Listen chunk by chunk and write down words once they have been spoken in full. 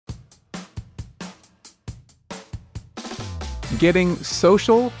Getting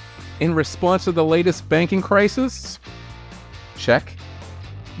social in response to the latest banking crisis? Check.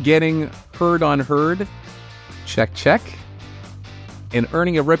 Getting heard on herd? Check, check. And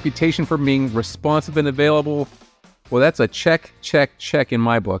earning a reputation for being responsive and available? Well, that's a check, check, check in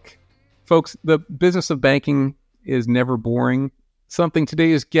my book. Folks, the business of banking is never boring. Something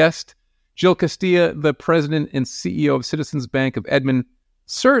today's guest, Jill Castilla, the president and CEO of Citizens Bank of Edmond,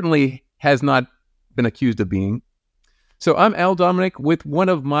 certainly has not been accused of being. So I'm Al Dominic with one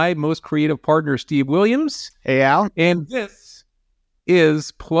of my most creative partners, Steve Williams. Hey, Al. And this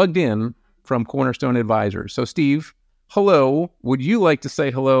is Plugged In from Cornerstone Advisors. So, Steve, hello. Would you like to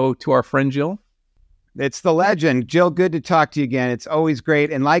say hello to our friend Jill? It's the legend. Jill, good to talk to you again. It's always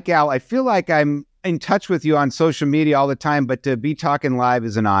great. And like Al, I feel like I'm in touch with you on social media all the time, but to be talking live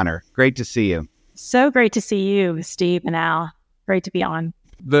is an honor. Great to see you. So great to see you, Steve and Al. Great to be on.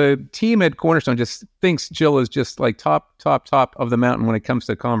 The team at Cornerstone just thinks Jill is just like top of the mountain when it comes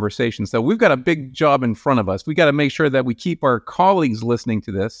to conversation. So we've got a big job in front of us. We got to make sure that we keep our colleagues listening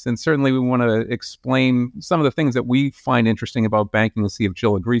to this. And certainly we want to explain some of the things that we find interesting about banking and see if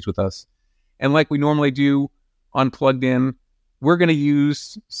Jill agrees with us. And like we normally do on Plugged In, we're going to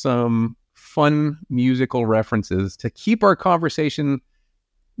use some fun musical references to keep our conversation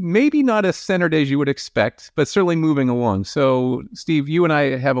maybe not as centered as you would expect, but certainly moving along. So, Steve, you and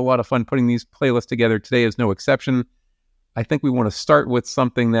I have a lot of fun putting these playlists together. Today is no exception. I think we want to start with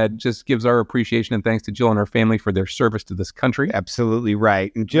something that just gives our appreciation and thanks to Jill and her family for their service to this country. Absolutely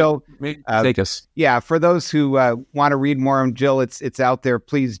right. And Jill, take us. Yeah, for those who want to read more on Jill, it's out there.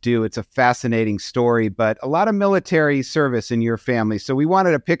 Please do. It's a fascinating story, but a lot of military service in your family. So we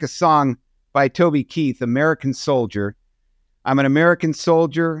wanted to pick a song by Toby Keith, American Soldier. I'm an American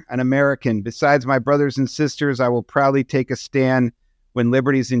soldier, an American. Besides my brothers and sisters, I will proudly take a stand. When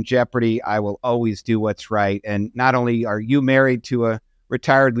liberty's in jeopardy, I will always do what's right. And not only are you married to a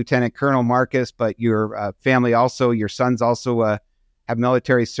retired Lieutenant Colonel Marcus, but your family also, your sons also have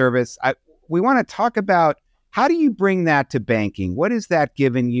military service. We want to talk about how do you bring that to banking? What has that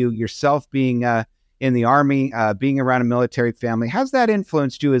given you, yourself being in the Army, being around a military family? How's that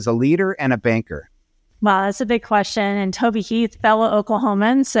influenced you as a leader and a banker? Wow, that's a big question. And Toby Keith, fellow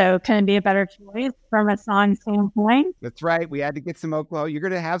Oklahoman, so couldn't be a better choice from a song standpoint. That's right. We had to get some Oklahoma. You're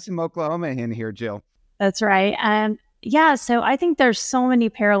going to have some Oklahoma in here, Jill. That's right. Yeah, so I think there's so many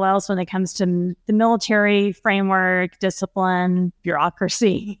parallels when it comes to the military framework, discipline,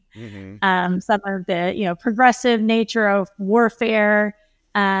 bureaucracy, some of the progressive nature of warfare,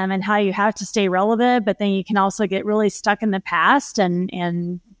 and how you have to stay relevant, but then you can also get really stuck in the past and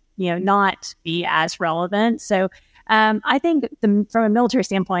not be as relevant. So I think from a military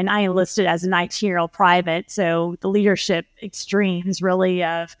standpoint, I enlisted as a 19-year-old private. So the leadership extremes really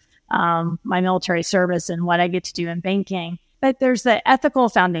of my military service and what I get to do in banking. But there's the ethical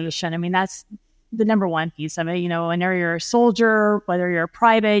foundation. I mean, that's the number one piece of it. Whenever you're a soldier, whether you're a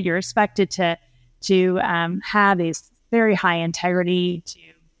private, you're expected to have these very high integrity,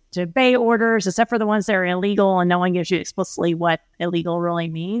 to obey orders, except for the ones that are illegal, and no one gives you explicitly what illegal really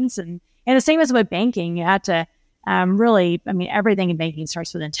means. And the same as with banking, you have to everything in banking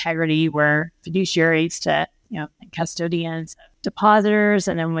starts with integrity. We're fiduciaries to, custodians, depositors.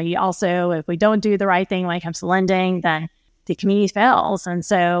 And then we also, if we don't do the right thing when it comes to lending, then the community fails. And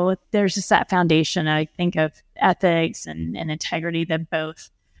so there's just that foundation, I think, of ethics and integrity that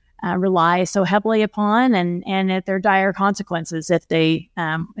both rely so heavily upon, and if there are dire consequences if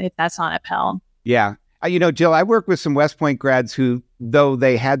that's not upheld. Yeah. Jill, I work with some West Point grads who, though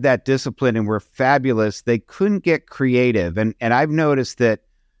they had that discipline and were fabulous, they couldn't get creative. And I've noticed that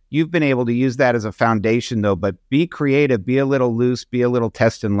you've been able to use that as a foundation, though, but be creative, be a little loose, be a little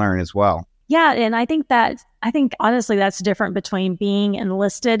test and learn as well. Yeah. And I think honestly, that's different between being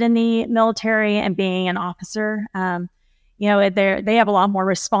enlisted in the military and being an officer. They have a lot more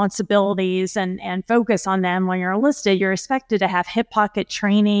responsibilities and focus on them. When you're enlisted, you're expected to have hip pocket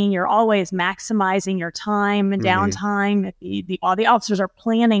training. You're always maximizing your time and downtime. All the officers are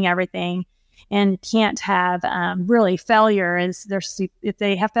planning everything and can't have really failure. If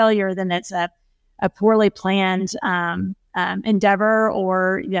they have failure, then it's a poorly planned endeavor,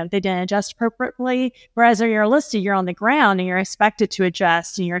 or they didn't adjust appropriately. Whereas when you're enlisted, you're on the ground and you're expected to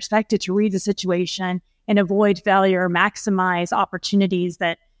adjust, and you're expected to read the situation and avoid failure, maximize opportunities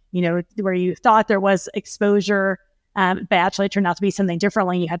that, where you thought there was exposure, but actually it turned out to be something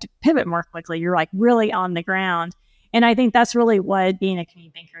differently. You had to pivot more quickly. You're like really on the ground. And I think that's really what being a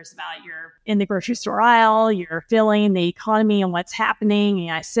community banker is about. You're in the grocery store aisle, you're feeling the economy and what's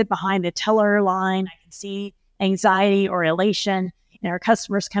happening. I sit behind the teller line. I can see anxiety or elation in our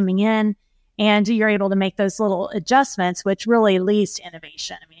customers coming in. And you're able to make those little adjustments, which really leads to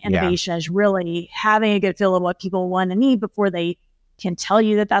innovation. I mean, innovation is really having a good feel of what people want and need before they can tell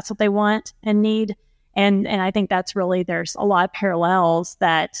you that that's what they want and need. And I think that's really, there's a lot of parallels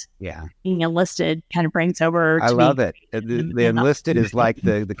that being enlisted kind of brings over to I love it. The enlisted is like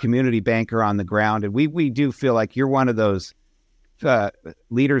the community banker on the ground. And we do feel like you're one of those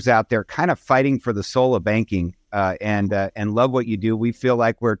leaders out there kind of fighting for the soul of banking and love what you do. We feel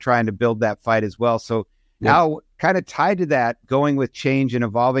like we're trying to build that fight as well. So now, kind of tied to that, going with change and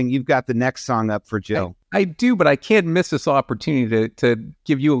evolving, you've got the next song up for Jill. I do, but I can't miss this opportunity to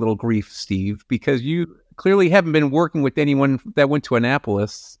give you a little grief, Steve, because you clearly haven't been working with anyone that went to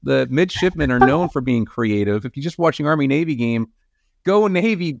Annapolis. The midshipmen are known for being creative. If you're just watching Army-Navy game, go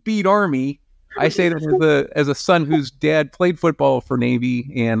Navy, beat Army. I say that as a son whose dad played football for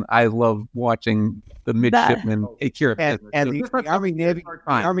Navy, and I love watching the midshipmen take care of business. And the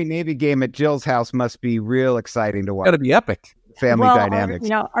Army-Navy game at Jill's house must be real exciting to watch. Got to be epic. Family dynamics.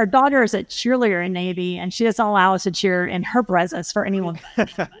 Our daughter is a cheerleader in Navy, and she doesn't allow us to cheer in her presence for anyone.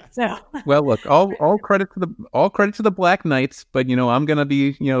 So, well, look, all credit to the Black Knights, but I'm going to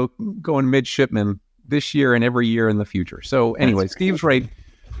be going midshipman this year and every year in the future. So anyway, Steve's right.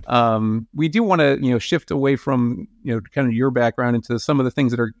 We do want to shift away from kind of your background into some of the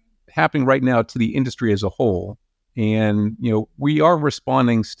things that are happening right now to the industry as a whole, and we are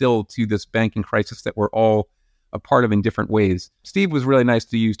responding still to this banking crisis that we're all a part of in different ways. Steve was really nice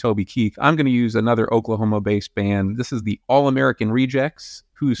to use Toby Keith. I'm going to use another Oklahoma-based band. This is the All American Rejects,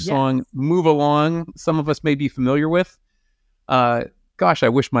 whose song "Move Along" some of us may be familiar with. Gosh, I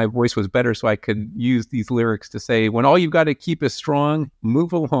wish my voice was better so I could use these lyrics to say, when all you've got to keep is strong,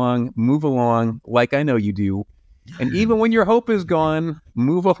 move along, like I know you do. And even when your hope is gone,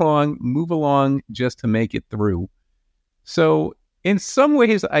 move along just to make it through. So in some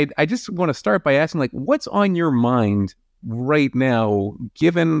ways, I just want to start by asking, what's on your mind right now,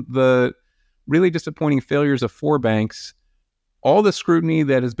 given the really disappointing failures of 4 banks, all the scrutiny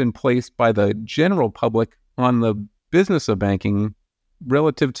that has been placed by the general public on the business of banking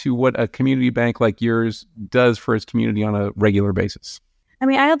relative to what a community bank like yours does for its community on a regular basis? I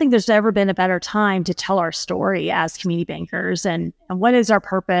mean, I don't think there's ever been a better time to tell our story as community bankers and what is our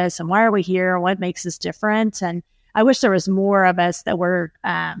purpose and why are we here and what makes us different. And I wish there was more of us that were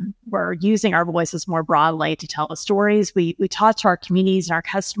using our voices more broadly to tell the stories. We talk to our communities and our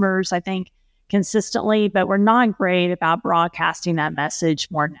customers, I think, consistently, but we're not great about broadcasting that message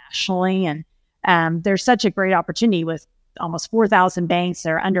more nationally. And there's such a great opportunity with almost 4,000 banks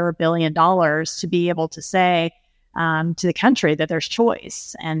that are under $1 billion to be able to say to the country that there's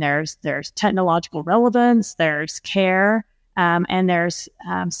choice and there's technological relevance, there's care, and there's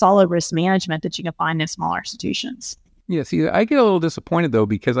solid risk management that you can find in smaller institutions. Yeah, see, I get a little disappointed, though,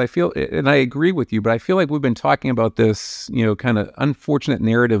 because I feel, and I agree with you, but I feel like we've been talking about this, kind of unfortunate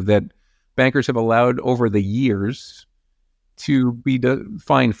narrative that bankers have allowed over the years to be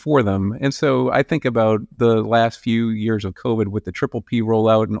defined for them. And so I think about the last few years of COVID with the PPP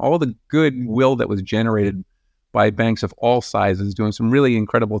rollout and all the goodwill that was generated by banks of all sizes doing some really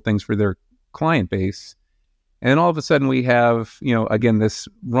incredible things for their client base. And then all of a sudden we have, again, this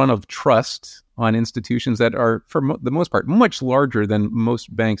run of trust on institutions that are, for the most part, much larger than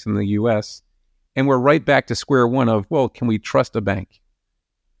most banks in the U.S. And we're right back to square one of, well, can we trust a bank?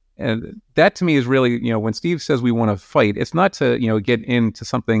 And that to me is really, when Steve says we want to fight, it's not to, get into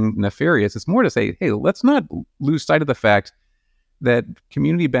something nefarious. It's more to say, hey, let's not lose sight of the fact that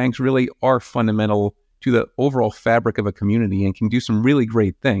community banks really are fundamental to the overall fabric of a community and can do some really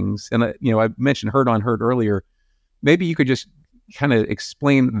great things. And, I mentioned Herd on Herd earlier. Maybe you could just kind of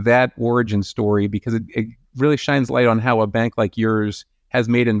explain that origin story, because it really shines light on how a bank like yours has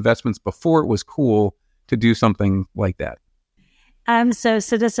made investments before it was cool to do something like that. So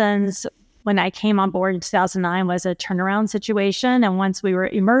Citizens, when I came on board in 2009, was a turnaround situation. And once we were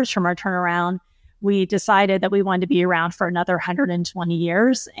emerged from our turnaround, we decided that we wanted to be around for another 120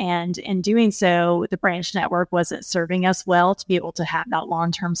 years. And in doing so, the branch network wasn't serving us well to be able to have that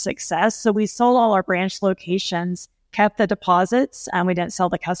long-term success. So we sold all our branch locations, kept the deposits, and we didn't sell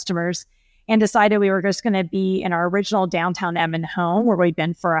the customers, and decided we were just going to be in our original downtown Edmond home, where we've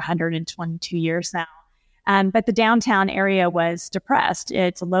been for 122 years now. But the downtown area was depressed.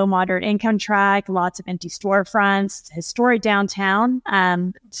 It's a low, moderate income tract, lots of empty storefronts, historic downtown.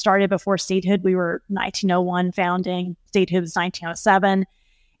 Started before statehood. We were 1901 founding. Statehood was 1907.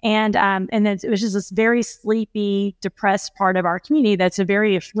 And then it was just this very sleepy, depressed part of our community that's a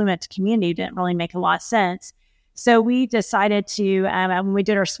very affluent community. Didn't really make a lot of sense. So we decided to, when we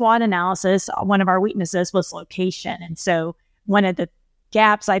did our SWOT analysis, one of our weaknesses was location. And so one of the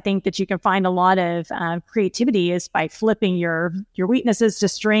gaps, I think that you can find a lot of creativity is by flipping your weaknesses to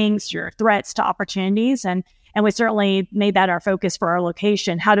strengths, your threats to opportunities. And we certainly made that our focus for our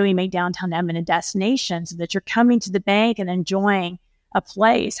location. How do we make downtown Edmond a destination so that you're coming to the bank and enjoying a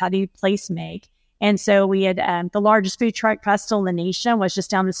place? How do you place make? And so we had the largest food truck festival in the nation was just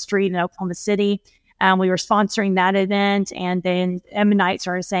down the street in Oklahoma City. We were sponsoring that event, and then Edmondites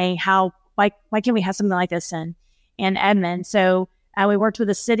started saying, why can't we have something like this in Edmond? So we worked with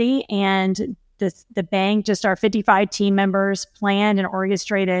the city and the bank, just our 55 team members, planned and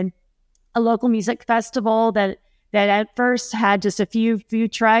orchestrated a local music festival that at first had just a few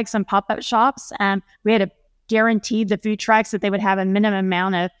food trucks and pop-up shops. We had guaranteed the food trucks that they would have a minimum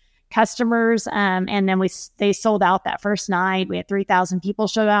amount of customers. And then they sold out that first night. We had 3,000 people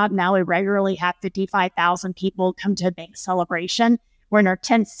show out. Now we regularly have 55,000 people come to a bank celebration. We're in our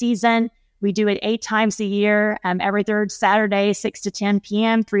 10th season. We do it 8 times a year, every third Saturday, 6 to 10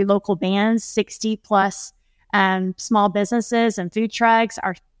 p.m., 3 local bands, 60 plus small businesses and food trucks.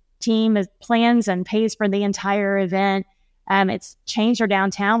 Our team plans and pays for the entire event. It's changed our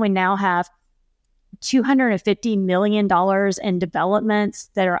downtown. We now have $250 million in developments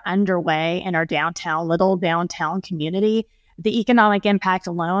that are underway in our little downtown community. The economic impact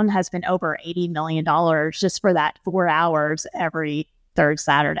alone has been over $80 million just for that 4 hours every third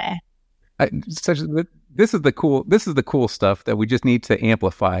Saturday. This is the cool stuff that we just need to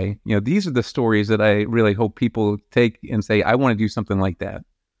amplify. These are the stories that I really hope people take and say, I want to do something like that.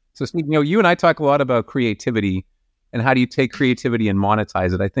 So Steve, you and I talk a lot about creativity and how do you take creativity and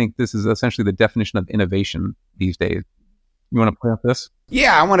monetize it. I think this is essentially the definition of innovation these days. You want to play off this?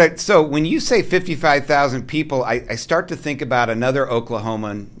 Yeah, I want to. So when you say 55,000 people, I start to think about another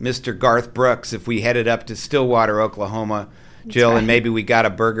Oklahoman, Mr. Garth Brooks, if we headed up to Stillwater, Oklahoma, Jill, right, and maybe we got a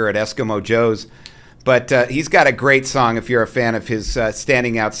burger at Eskimo Joe's. But he's got a great song, if you're a fan of his,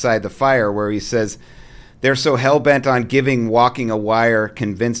 Standing Outside the Fire, where he says, they're so hell-bent on giving walking a wire,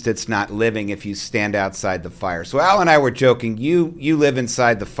 convinced it's not living if you stand outside the fire. So Al and I were joking, you live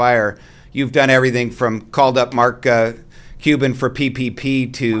inside the fire. You've done everything from called up Mark Cuban for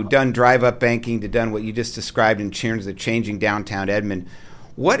PPP to done drive-up banking to done what you just described in terms of changing downtown Edmond.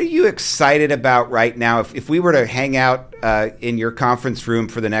 What are you excited about right now? If we were to hang out in your conference room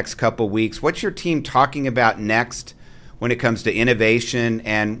for the next couple weeks, what's your team talking about next when it comes to innovation,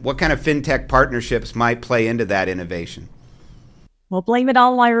 and what kind of fintech partnerships might play into that innovation? Well, blame it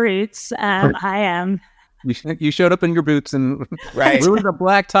all on my roots. I am. You showed up in your boots and right. ruined a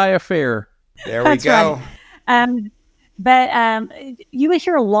black tie affair. There we go. Right. But you would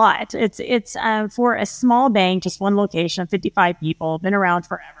hear a lot. It's for a small bank, just one location, 55 people, been around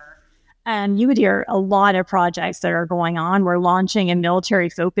forever. You would hear a lot of projects that are going on. We're launching a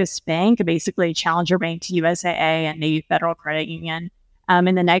military-focused bank, basically a challenger bank to USAA and Navy Federal Credit Union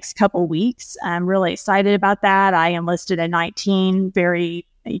in the next couple weeks. I'm really excited about that. I enlisted at 19, very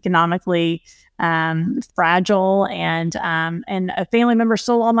economically fragile, and a family member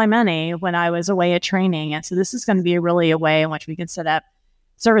stole all my money when I was away at training. And so this is going to be really a way in which we can set up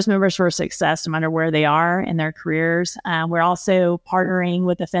service members for success no matter where they are in their careers. We're also partnering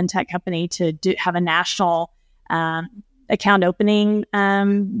with a fintech company to have a national account opening,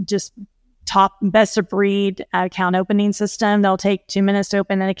 just top best of breed account opening system. They'll take 2 minutes to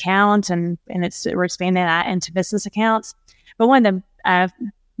open an account, and we're expanding that into business accounts. But one of the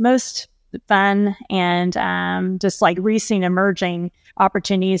most fun and just like recent emerging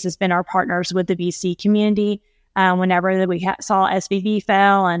opportunities has been our partners with the VC community. Whenever we saw SVB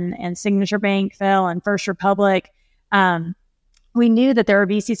fail and Signature Bank fail and First Republic, we knew that there were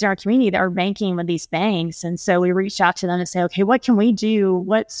VCs in our community that were banking with these banks. And so we reached out to them to say, okay, what can we do?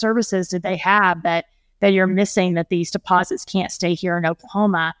 What services did they have that you're missing, that these deposits can't stay here in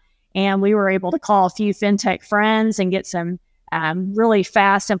Oklahoma? And we were able to call a few fintech friends and get some really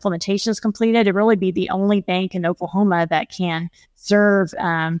fast implementations completed to really be the only bank in Oklahoma that can serve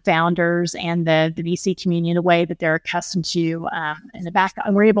founders and the VC community in a way that they're accustomed to in the back.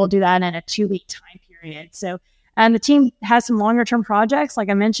 And we're able to do that in a 2-week time period. So the team has some longer term projects, like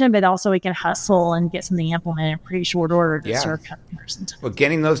I mentioned, but also we can hustle and get something implemented in pretty short order to serve customers. Well,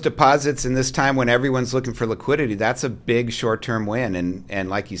 getting those deposits in this time when everyone's looking for liquidity, that's a big short term win. And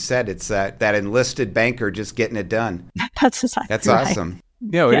like you said, it's that enlisted banker just getting it done. That's awesome.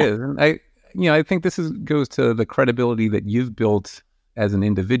 Yeah, it is. And I think this goes to the credibility that you've built as an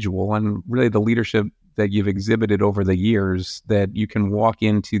individual and really the leadership that you've exhibited over the years, that you can walk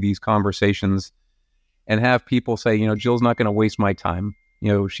into these conversations and have people say, Jill's not going to waste my time.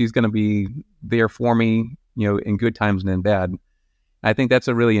 She's going to be there for me, in good times and in bad. I think that's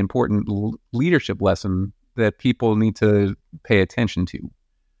a really important leadership lesson that people need to pay attention to.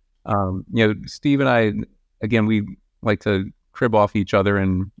 Steve and I, again, we like to crib off each other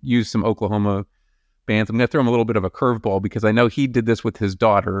and use some Oklahoma bands. I'm going to throw him a little bit of a curveball because I know he did this with his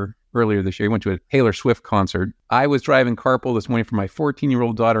daughter earlier this year. He went to a Taylor Swift concert. I was driving carpool this morning for my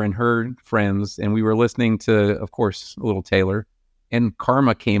 14-year-old daughter and her friends, and we were listening to, of course, a little Taylor, and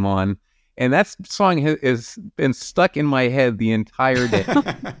Karma came on. And that song has been stuck in my head the entire day.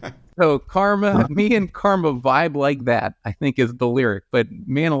 So Karma, me and Karma vibe like that, I think is the lyric. But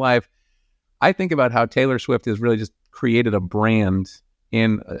man alive, I think about how Taylor Swift has really just created a brand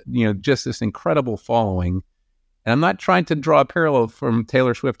in, just this incredible following. And I'm not trying to draw a parallel from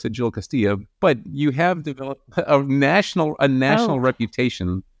Taylor Swift to Jill Castilla, but you have developed a national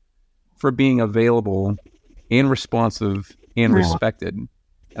reputation for being available and responsive and respected.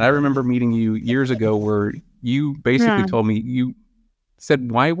 And I remember meeting you years ago where you basically told me, you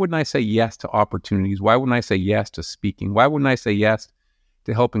said, why wouldn't I say yes to opportunities? Why wouldn't I say yes to speaking? Why wouldn't I say yes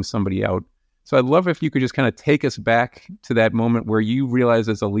to helping somebody out? So I'd love if you could just kind of take us back to that moment where you realized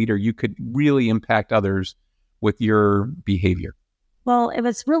as a leader, you could really impact others with your behavior. Well, it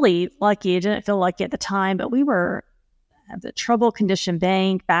was really lucky. It didn't feel lucky at the time, but we were at the trouble condition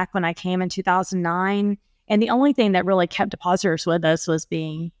bank back when I came in 2009. And the only thing that really kept depositors with us was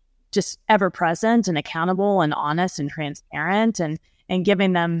being just ever present and accountable and honest and transparent and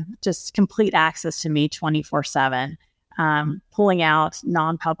giving them just complete access to me 24/7, pulling out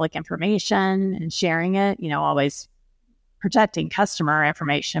non-public information and sharing it, always protecting customer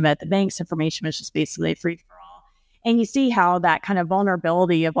information, but the bank's information was just basically free for all. And you see how that kind of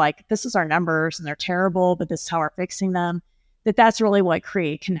vulnerability of like, this is our numbers and they're terrible, but this is how we're fixing them, that's really what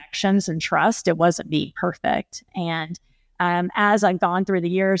created connections and trust. It wasn't being perfect. And as I've gone through the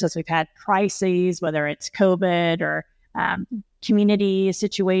years, as we've had crises, whether it's COVID or community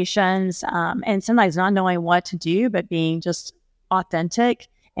situations, and sometimes not knowing what to do, but being just authentic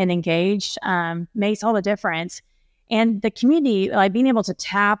and engaged makes all the difference. And the community, like being able to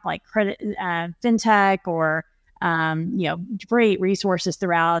tap like credit, fintech, or great resources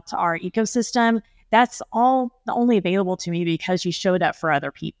throughout our ecosystem, that's all only available to me because you showed up for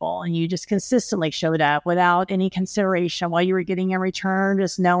other people and you just consistently showed up without any consideration what you were getting in return,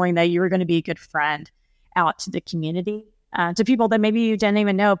 just knowing that you were going to be a good friend out to the community, to people that maybe you didn't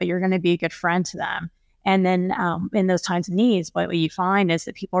even know, but you're going to be a good friend to them. And then in those times of needs, what you find is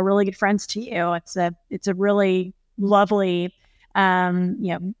that people are really good friends to you. It's a really lovely,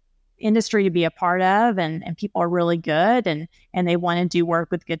 industry to be a part of, and people are really good and they want to do work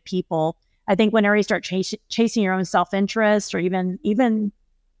with good people. I think whenever you start chasing your own self-interest or even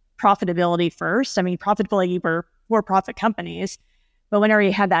profitability first, profitability, we're for-profit companies, but whenever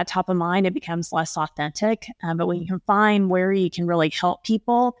you have that top of mind, it becomes less authentic. But when you can find where you can really help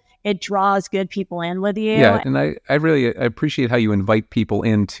people, it draws good people in with you. Yeah, and I appreciate how you invite people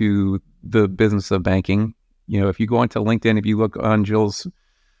into the business of banking. If you go onto LinkedIn, if you look on Jill's,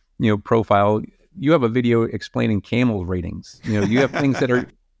 profile, you have a video explaining camel ratings. You have things that are,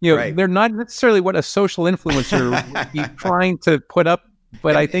 right. They're not necessarily what a social influencer would be trying to put up,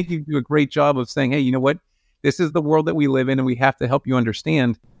 but I think you do a great job of saying, hey, you know what? This is the world that we live in, and we have to help you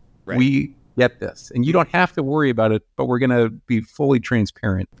understand. Right. We get this, and you don't have to worry about it, but we're going to be fully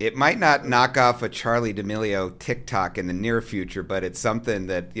transparent. It might not knock off a Charlie D'Amelio TikTok in the near future, but it's something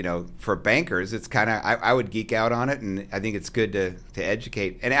that, for bankers, it's kind of, I would geek out on it, and I think it's good to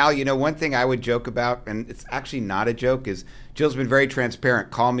educate. And Al, one thing I would joke about, and it's actually not a joke, is Jill's been very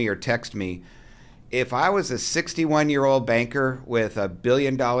transparent. Call me or text me. If I was a 61-year-old banker with $1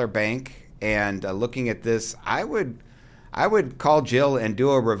 billion bank and looking at this, I would call Jill and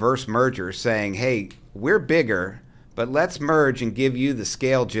do a reverse merger saying, hey, we're bigger, but let's merge and give you the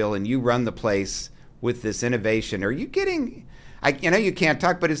scale, Jill, and you run the place with this innovation. Are you getting, I know you can't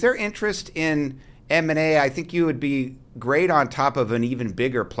talk, but is there interest in M&A? I think you would be great on top of an even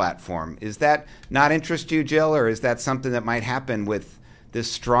bigger platform. Is that not interest you, Jill, or is that something that might happen with this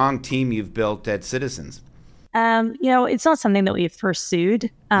strong team you've built at Citizens? It's not something that we've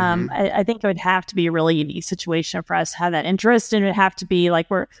pursued. I think it would have to be a really unique situation for us to have that interest, and it would have to be like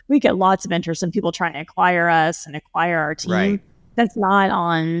we get lots of interest in people trying to acquire us and acquire our team. Right. That's not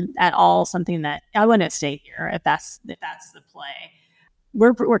on at all something that I wouldn't stay here if that's the play.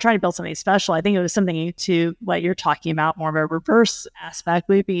 We're trying to build something special. I think it was something to what you're talking about, more of a reverse aspect.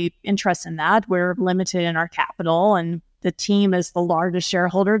 We'd be interested in that. We're limited in our capital, and the team is the largest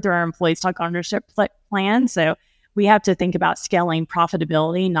shareholder through our employee stock ownership plan. So we have to think about scaling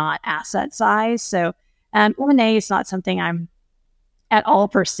profitability, not asset size. So M&A is not something I'm at all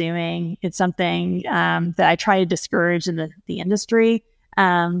pursuing. It's something that I try to discourage in the industry.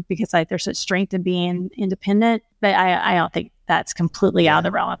 because like there's such strength in being independent. But I don't think that's completely out of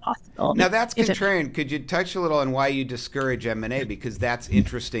the realm of possibility. Now that's contrarian. Could you touch a little on why you discourage M&A? Because that's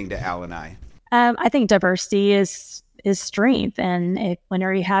interesting to Al and I. I think diversity is strength, and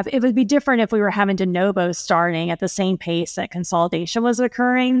whenever you have, it would be different if we were having de novo starting at the same pace that consolidation was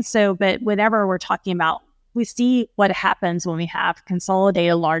occurring. So, but whenever we're talking about, we see what happens when we have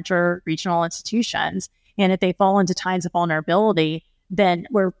consolidated larger regional institutions, and if they fall into times of vulnerability, then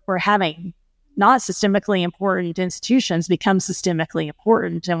we're having not systemically important institutions become systemically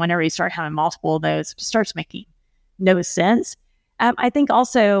important, and whenever you start having multiple of those, it starts making no sense. I think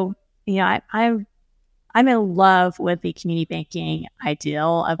also, I'm in love with the community banking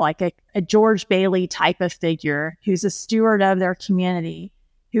ideal of like a George Bailey type of figure who's a steward of their community,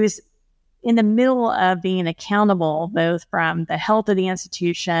 who's in the middle of being accountable both from the health of the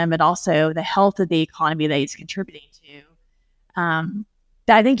institution, but also the health of the economy that he's contributing to.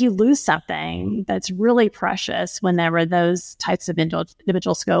 I think you lose something that's really precious whenever those types of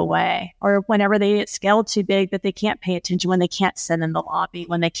individuals go away, or whenever they get scaled too big that they can't pay attention, when they can't sit in the lobby,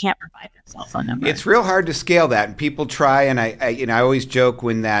 when they can't provide their cell phone number. It's real hard to scale that, and people try. And I always joke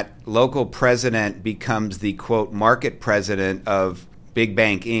when that local president becomes the quote market president of Big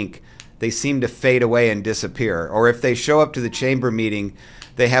Bank Inc., they seem to fade away and disappear. Or if they show up to the chamber meeting,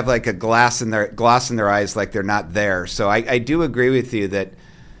 they have like a gloss in their eyes, like they're not there. So I do agree with you that,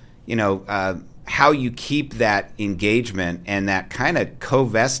 how you keep that engagement and that kind of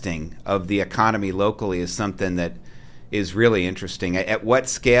co-vesting of the economy locally is something that is really interesting. At what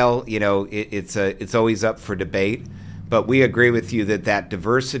scale, it's always up for debate. But we agree with you that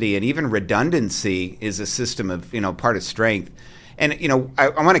diversity and even redundancy is a system of, part of strength. And, I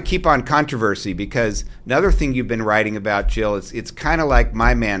want to keep on controversy, because another thing you've been writing about, Jill, it's kind of like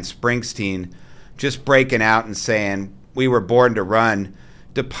my man Springsteen just breaking out and saying, we were born to run.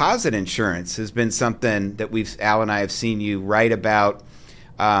 Deposit insurance has been something that Al and I have seen you write about.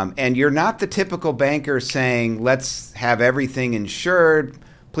 And you're not the typical banker saying, let's have everything insured.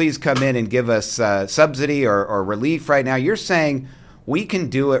 Please come in and give us subsidy or relief right now. You're saying we can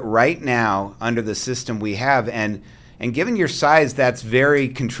do it right now under the system we have. And given your size, that's very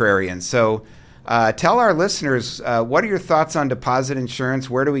contrarian. So tell our listeners, what are your thoughts on deposit insurance?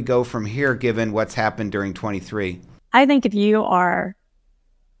 Where do we go from here, given what's happened during 23? I think if you are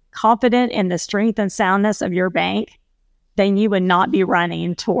confident in the strength and soundness of your bank, then you would not be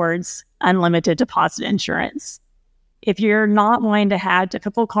running towards unlimited deposit insurance. If you're not wanting to have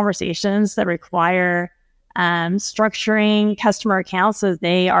difficult conversations that require structuring customer accounts so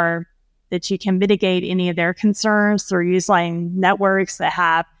that you can mitigate any of their concerns through using networks that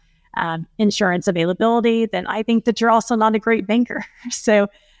have insurance availability, then I think that you're also not a great banker. So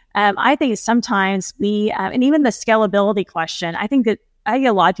I think sometimes and even the scalability question, I think that I get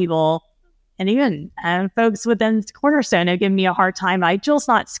a lot of people, and even folks within Cornerstone who give me a hard time. Jill's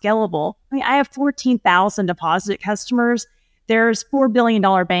not scalable. I mean, I have 14,000 deposit customers. There's $4 billion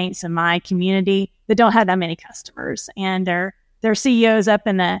banks in my community that don't have that many customers, and their CEOs up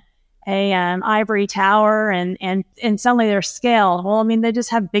in the ivory tower, and suddenly they're scaled. Well, I mean, they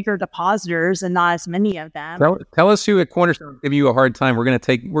just have bigger depositors and not as many of them. Tell us who at Cornerstone give you a hard time. We're gonna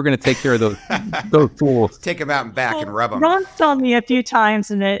take care of those fools. Take them out and back and rub them. Ron's told me a few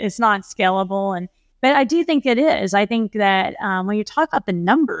times, and it's not scalable. But I do think it is. I think that when you talk about the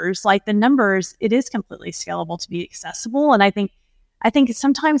numbers, it is completely scalable to be accessible. And I think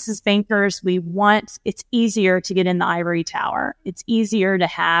sometimes as bankers, it's easier to get in the ivory tower. It's easier to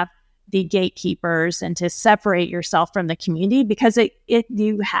have the gatekeepers and to separate yourself from the community, because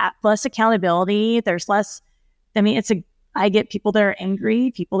you have less accountability. There's less. I mean, I get people that are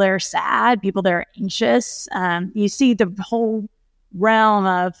angry, people that are sad, people that are anxious. You see the whole realm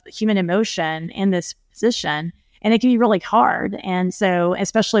of human emotion in this position, and it can be really hard. And so,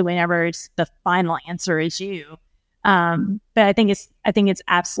 especially whenever it's the final answer is you. But I think it's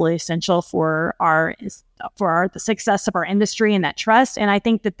absolutely essential for the success of our industry and that trust. And I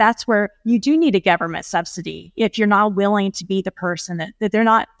think that that's where you do need a government subsidy. If you're not willing to be the person that they're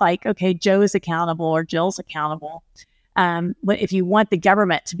not like, okay, Joe's accountable or Jill's accountable. But if you want the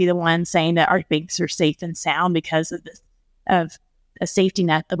government to be the one saying that our banks are safe and sound because of a safety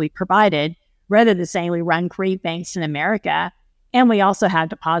net that we provided, rather than saying we run great banks in America, and we also have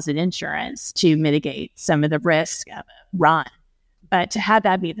deposit insurance to mitigate some of the risk of a run. But to have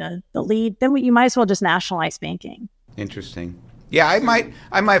that be the lead, then you might as well just nationalize banking. Interesting. Yeah, I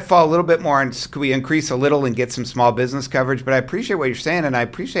might fall a little bit more on, could we increase a little and get some small business coverage? But I appreciate what you're saying, and I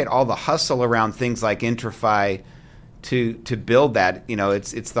appreciate all the hustle around things like IntraFi to build that.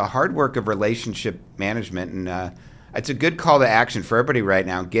 It's the hard work of relationship management, and it's a good call to action for everybody right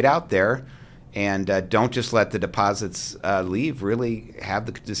now. Get out there and don't just let the deposits leave. Really have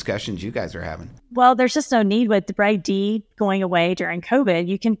the discussions you guys are having. Well, there's just no need with the Reg D going away during COVID.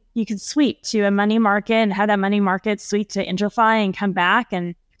 You can sweep to a money market and have that money market sweep to IntraFi and come back,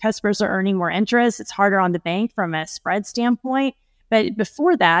 and customers are earning more interest. It's harder on the bank from a spread standpoint. But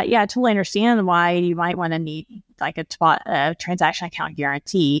before that, yeah, I totally understand why you might want to need like a transaction account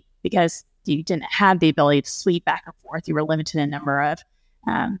guarantee, because you didn't have the ability to sweep back and forth. You were limited in number of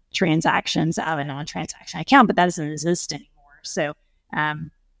transactions out of a non-transaction account, but that doesn't exist anymore. So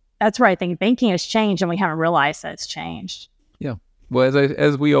that's where I think banking has changed, and we haven't realized that it's changed. Yeah. Well,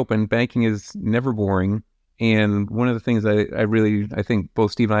 as we open, banking is never boring. And one of the things I think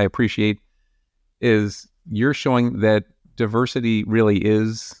both Steve and I appreciate is you're showing that diversity really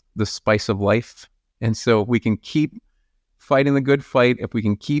is the spice of life. And so if we can keep fighting the good fight, if we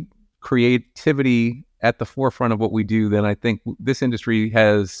can keep creativity at the forefront of what we do, then I think this industry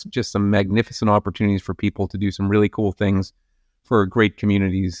has just some magnificent opportunities for people to do some really cool things for great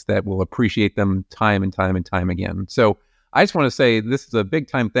communities that will appreciate them time and time and time again. So I just want to say this is a big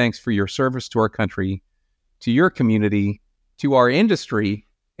time thanks for your service to our country, to your community, to our industry,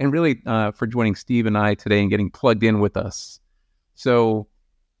 and really for joining Steve and I today and getting plugged in with us. So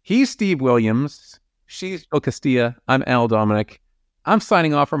he's Steve Williams. She's Jill Castilla. I'm Al Dominic. I'm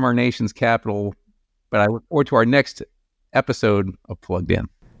signing off from our nation's capital, but I look forward to our next episode of Plugged In.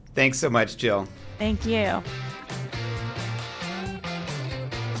 Thanks so much, Jill. Thank you.